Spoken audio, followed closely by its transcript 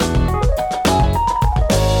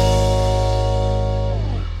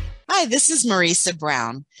this is Marisa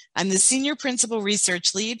Brown. I'm the Senior Principal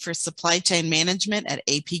Research Lead for Supply Chain Management at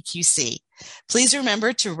APQC. Please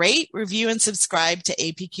remember to rate, review, and subscribe to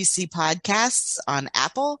APQC podcasts on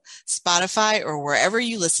Apple, Spotify, or wherever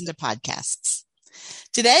you listen to podcasts.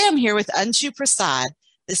 Today, I'm here with Anshu Prasad,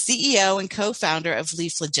 the CEO and co-founder of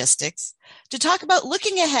Leaf Logistics, to talk about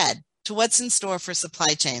looking ahead to what's in store for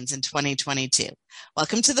supply chains in 2022.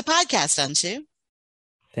 Welcome to the podcast, Anshu.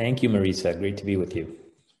 Thank you, Marisa. Great to be with you.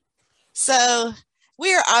 So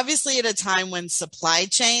we are obviously at a time when supply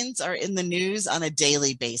chains are in the news on a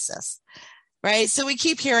daily basis, right? So we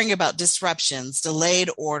keep hearing about disruptions, delayed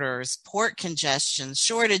orders, port congestion,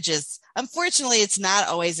 shortages. Unfortunately, it's not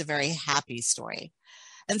always a very happy story.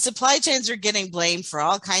 And supply chains are getting blamed for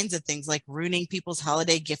all kinds of things like ruining people's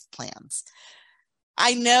holiday gift plans.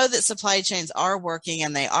 I know that supply chains are working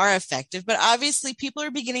and they are effective, but obviously people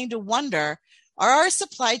are beginning to wonder, are our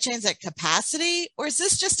supply chains at capacity, or is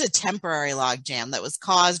this just a temporary logjam that was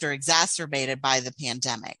caused or exacerbated by the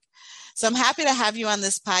pandemic? So I'm happy to have you on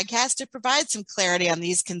this podcast to provide some clarity on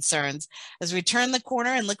these concerns as we turn the corner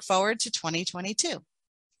and look forward to 2022.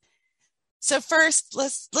 So first,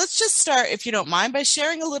 let's just start, if you don't mind, by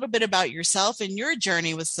sharing a little bit about yourself and your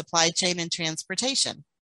journey with supply chain and transportation.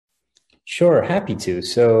 Sure, happy to.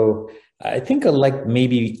 So I think like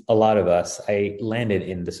maybe a lot of us, I landed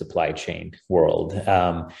in the supply chain world.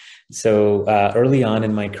 Early on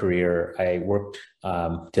in my career, I worked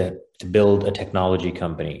to build a technology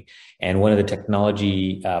company. And one of the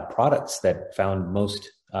technology products that found most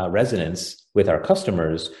resonance with our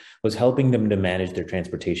customers was helping them to manage their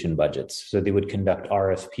transportation budgets. So they would conduct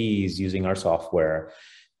RFPs using our software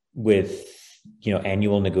with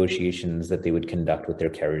annual negotiations that they would conduct with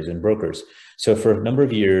their carriers and brokers. So for a number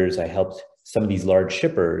of years, I helped some of these large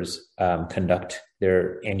shippers conduct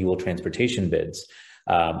their annual transportation bids.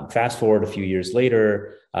 Fast forward a few years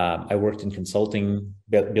later, I worked in consulting,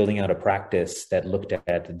 building out a practice that looked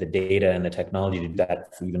at the data and the technology to do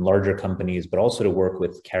that for even larger companies, but also to work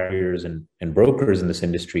with carriers and brokers in this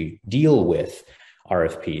industry deal with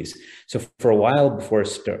RFPs. So for a while before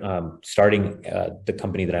starting the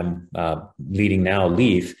company that I'm leading now,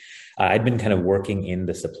 Leaf, I'd been kind of working in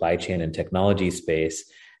the supply chain and technology space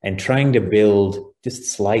and trying to build just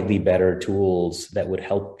slightly better tools that would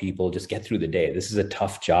help people just get through the day. This is a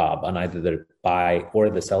tough job on either the buy or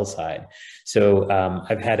the sell side. So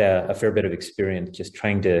I've had a fair bit of experience just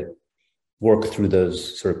trying to work through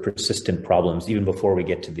those sort of persistent problems, even before we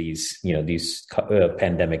get to these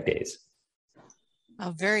pandemic days.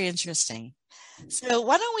 Oh, very interesting. So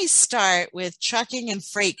why don't we start with trucking and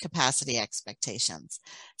freight capacity expectations?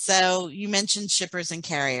 So you mentioned shippers and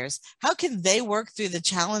carriers. How can they work through the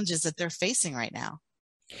challenges that they're facing right now?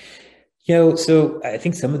 So I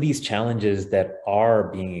think some of these challenges that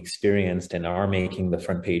are being experienced and are making the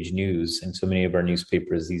front page news in so many of our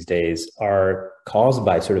newspapers these days are caused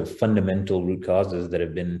by sort of fundamental root causes that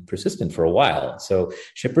have been persistent for a while. So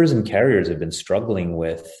shippers and carriers have been struggling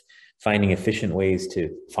with finding efficient ways to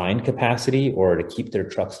find capacity or to keep their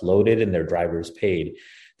trucks loaded and their drivers paid.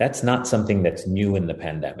 That's not something that's new in the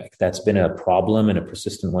pandemic. That's been a problem and a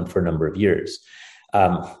persistent one for a number of years.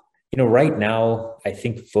 Right now, I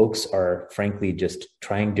think folks are frankly just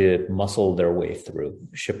trying to muscle their way through.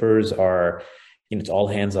 Shippers are, it's all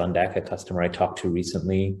hands on deck. A customer I talked to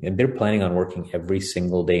recently, and they're planning on working every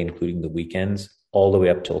single day, including the weekends, all the way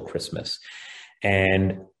up till Christmas.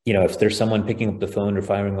 And if there's someone picking up the phone or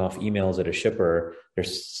firing off emails at a shipper,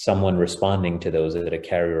 there's someone responding to those at a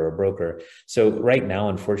carrier or a broker. So right now,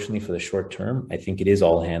 unfortunately, for the short term, I think it is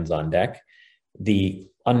all hands on deck. The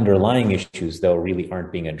underlying issues, though, really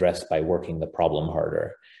aren't being addressed by working the problem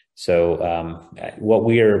harder. So what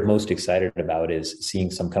we are most excited about is seeing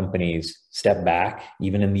some companies step back,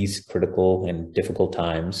 even in these critical and difficult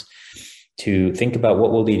times, to think about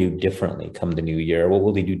what will they do differently come the new year? What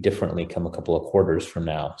will they do differently come a couple of quarters from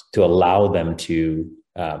now to allow them to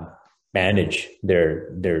manage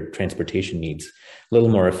their transportation needs a little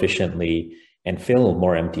more efficiently and fill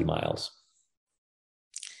more empty miles?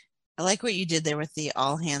 I like what you did there with the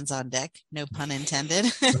all hands on deck, no pun intended.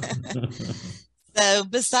 So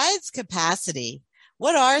besides capacity,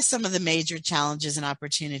 what are some of the major challenges and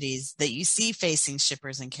opportunities that you see facing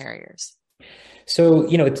shippers and carriers? So,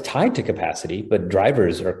 it's tied to capacity, but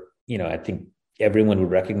drivers are, I think everyone would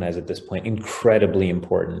recognize at this point, incredibly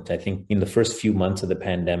important. I think in the first few months of the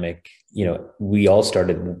pandemic, we all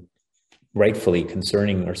started rightfully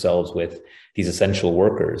concerning ourselves with these essential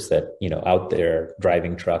workers that, out there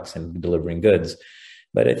driving trucks and delivering goods.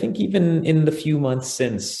 But I think even in the few months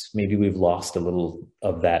since, maybe we've lost a little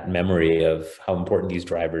of that memory of how important these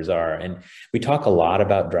drivers are. And we talk a lot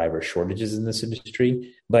about driver shortages in this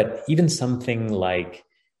industry, but even something like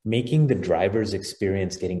making the driver's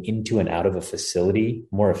experience getting into and out of a facility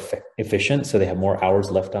more efficient, so they have more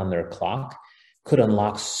hours left on their clock, could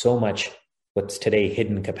unlock so much what's today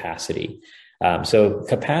hidden capacity. So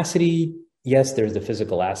capacity, yes, there's the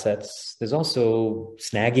physical assets. There's also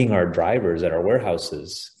snagging our drivers at our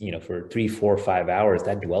warehouses, for 3, 4, 5 hours.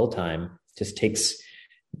 That dwell time just takes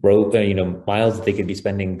miles that they could be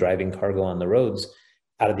spending driving cargo on the roads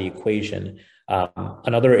out of the equation.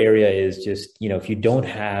 Another area is just, if you don't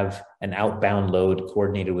have an outbound load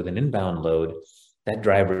coordinated with an inbound load, that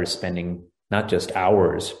driver is spending not just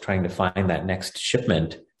hours trying to find that next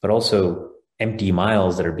shipment, but also empty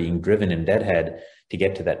miles that are being driven in deadhead to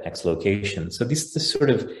get to that next location. So this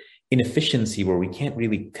sort of inefficiency where we can't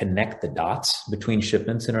really connect the dots between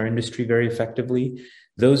shipments in our industry very effectively,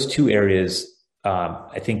 those two areas,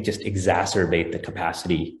 I think, just exacerbate the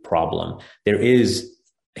capacity problem. There is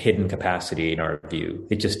hidden capacity in our view.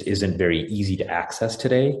 It just isn't very easy to access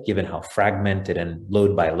today, given how fragmented and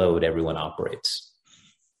load by load everyone operates.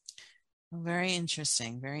 Very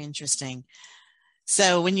interesting. Very interesting.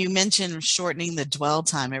 So when you mentioned shortening the dwell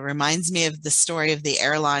time, it reminds me of the story of the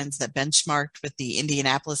airlines that benchmarked with the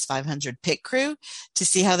Indianapolis 500 pit crew to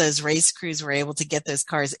see how those race crews were able to get those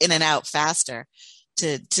cars in and out faster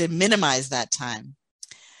to minimize that time.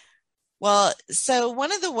 Well, so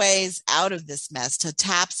one of the ways out of this mess to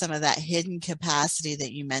tap some of that hidden capacity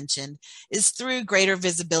that you mentioned is through greater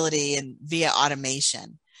visibility and via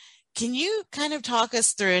automation. Can you kind of talk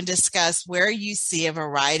us through and discuss where you see a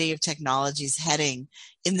variety of technologies heading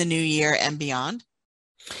in the new year and beyond?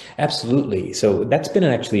 Absolutely. So that's been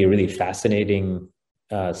actually a really fascinating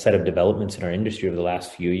set of developments in our industry over the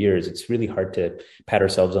last few years. It's really hard to pat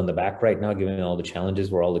ourselves on the back right now, given all the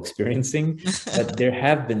challenges we're all experiencing. But there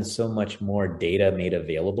have been so much more data made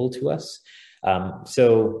available to us.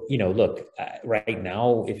 Look, right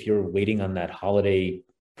now, if you're waiting on that holiday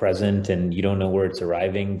present and you don't know where it's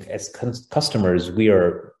arriving, as customers, we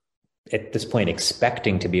are at this point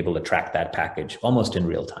expecting to be able to track that package almost in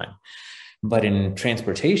real time. But in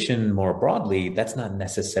transportation more broadly, that's not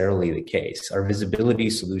necessarily the case. Our visibility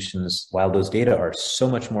solutions, while those data are so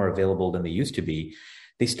much more available than they used to be,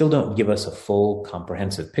 they still don't give us a full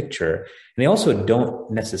comprehensive picture. And they also don't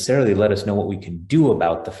necessarily let us know what we can do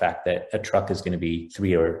about the fact that a truck is going to be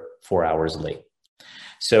 3 or 4 hours late.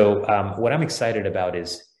 So what I'm excited about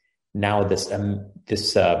is now this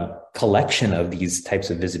collection of these types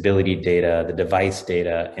of visibility data, the device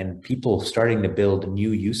data, and people starting to build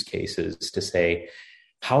new use cases to say,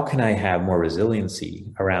 how can I have more resiliency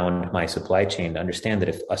around my supply chain to understand that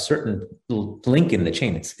if a certain link in the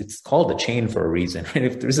chain, it's called a chain for a reason, right?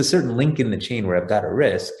 If there's a certain link in the chain where I've got a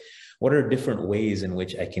risk, what are different ways in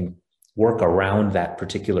which I can work around that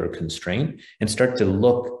particular constraint and start to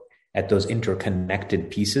look at those interconnected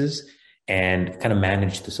pieces and kind of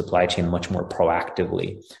manage the supply chain much more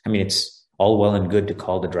proactively. I mean, it's all well and good to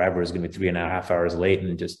call the driver is going to be 3.5 hours late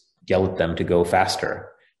and just yell at them to go faster.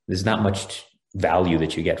 There's not much value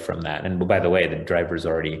that you get from that. And by the way, the driver's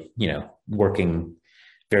already, working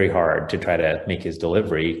very hard to try to make his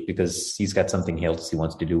delivery because he's got something else he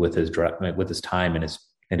wants to do with his time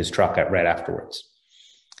and his truck right afterwards.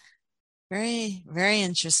 Very, very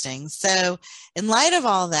interesting. So in light of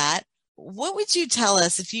all that, what would you tell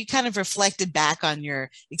us if you kind of reflected back on your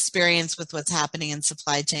experience with what's happening in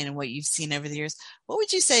supply chain and what you've seen over the years? What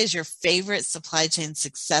would you say is your favorite supply chain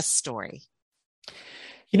success story?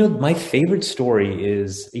 My favorite story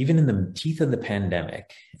is even in the teeth of the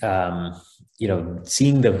pandemic,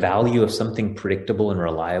 seeing the value of something predictable and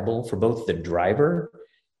reliable for both the driver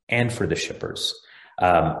and for the shippers.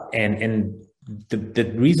 The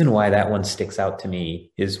reason why that one sticks out to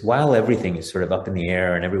me is while everything is sort of up in the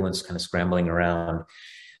air and everyone's kind of scrambling around,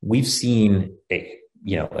 we've seen a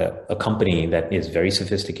company that is very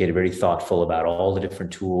sophisticated, very thoughtful about all the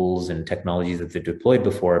different tools and technologies that they've deployed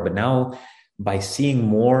before. But now by seeing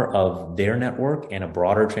more of their network and a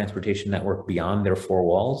broader transportation network beyond their four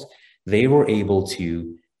walls, they were able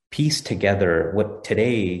to piece together what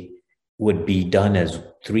today would be done as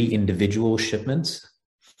 3 individual shipments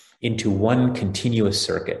into one continuous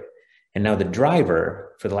circuit. And now the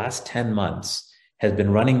driver for the last 10 months has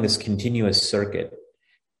been running this continuous circuit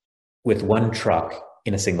with one truck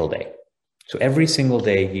in a single day. So every single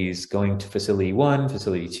day he's going to facility 1,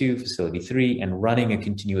 facility 2, facility 3, and running a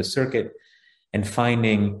continuous circuit and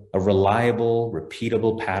finding a reliable,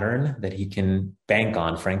 repeatable pattern that he can bank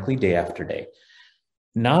on, frankly, day after day.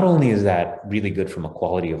 not only is that really good from a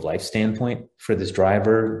quality of life standpoint for this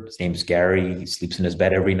driver, his name's Gary, he sleeps in his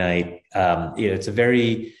bed every night. It's a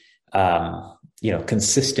very,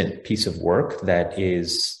 consistent piece of work that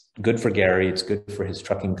is good for Gary. It's good for his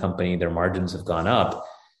trucking company. Their margins have gone up,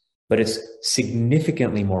 but it's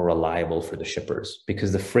significantly more reliable for the shippers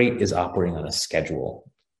because the freight is operating on a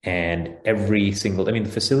schedule. And the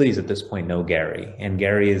facilities at this point know Gary, and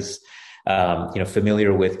Gary is,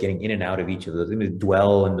 familiar with getting in and out of each of those. Let me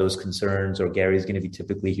dwell on those concerns, or Gary's going to be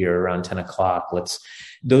typically here around 10 o'clock.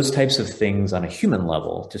 Those types of things on a human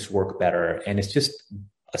level just work better. And it's just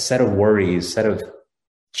a set of worries, set of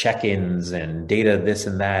check-ins and data, this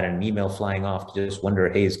and that, and an email flying off to just wonder,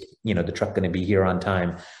 hey, is, the truck going to be here on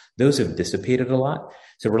time? Those have dissipated a lot.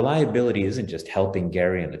 So reliability isn't just helping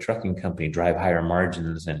Gary and the trucking company drive higher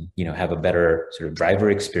margins and, have a better sort of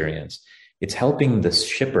driver experience. It's helping the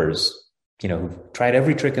shippers, who've tried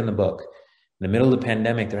every trick in the book. In the middle of the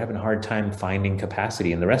pandemic, they're having a hard time finding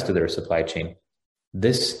capacity in the rest of their supply chain.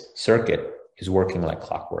 This circuit is working like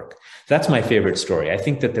clockwork. That's my favorite story. I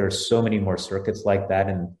think that there are so many more circuits like that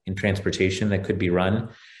in transportation that could be run.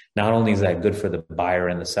 Not only is that good for the buyer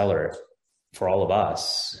and the seller, for all of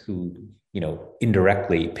us who,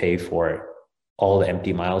 indirectly pay for all the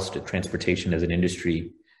empty miles that transportation as an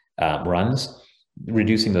industry runs,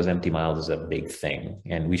 reducing those empty miles is a big thing.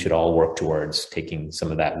 And we should all work towards taking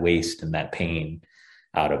some of that waste and that pain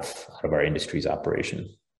out of our industry's operation.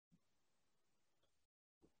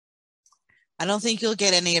 I don't think you'll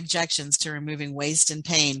get any objections to removing waste and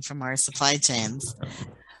pain from our supply chains.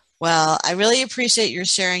 Well, I really appreciate your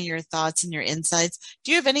sharing your thoughts and your insights.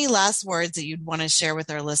 Do you have any last words that you'd want to share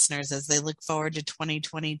with our listeners as they look forward to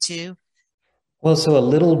 2022? Well, so a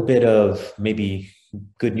little bit of maybe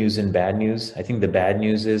good news and bad news. I think the bad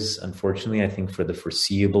news is, unfortunately, I think for the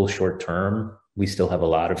foreseeable short term, we still have a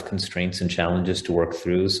lot of constraints and challenges to work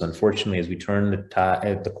through. So unfortunately, as we turn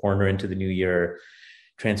the corner into the new year,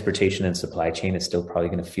 transportation and supply chain is still probably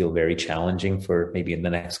going to feel very challenging for maybe in the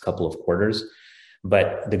next couple of quarters.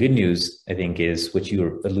 But the good news, I think, is what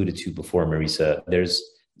you alluded to before, Marisa. There's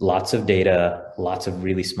lots of data, lots of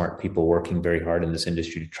really smart people working very hard in this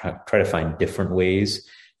industry to try to find different ways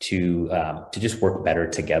to just work better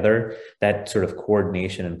together. That sort of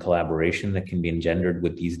coordination and collaboration that can be engendered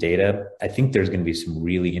with these data, I think there's going to be some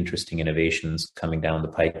really interesting innovations coming down the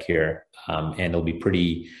pike here, and it'll be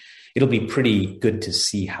pretty good to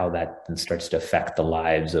see how that then starts to affect the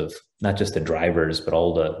lives of not just the drivers, but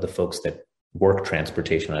all the folks that work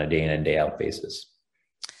transportation on a day in and day out basis.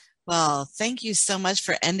 Well, thank you so much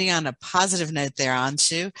for ending on a positive note there,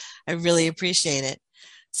 Anshu. I really appreciate it.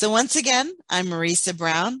 So once again, I'm Marisa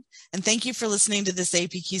Brown, and thank you for listening to this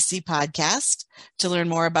APQC podcast. To learn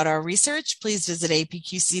more about our research, please visit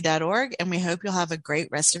apqc.org, and we hope you'll have a great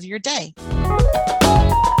rest of your day.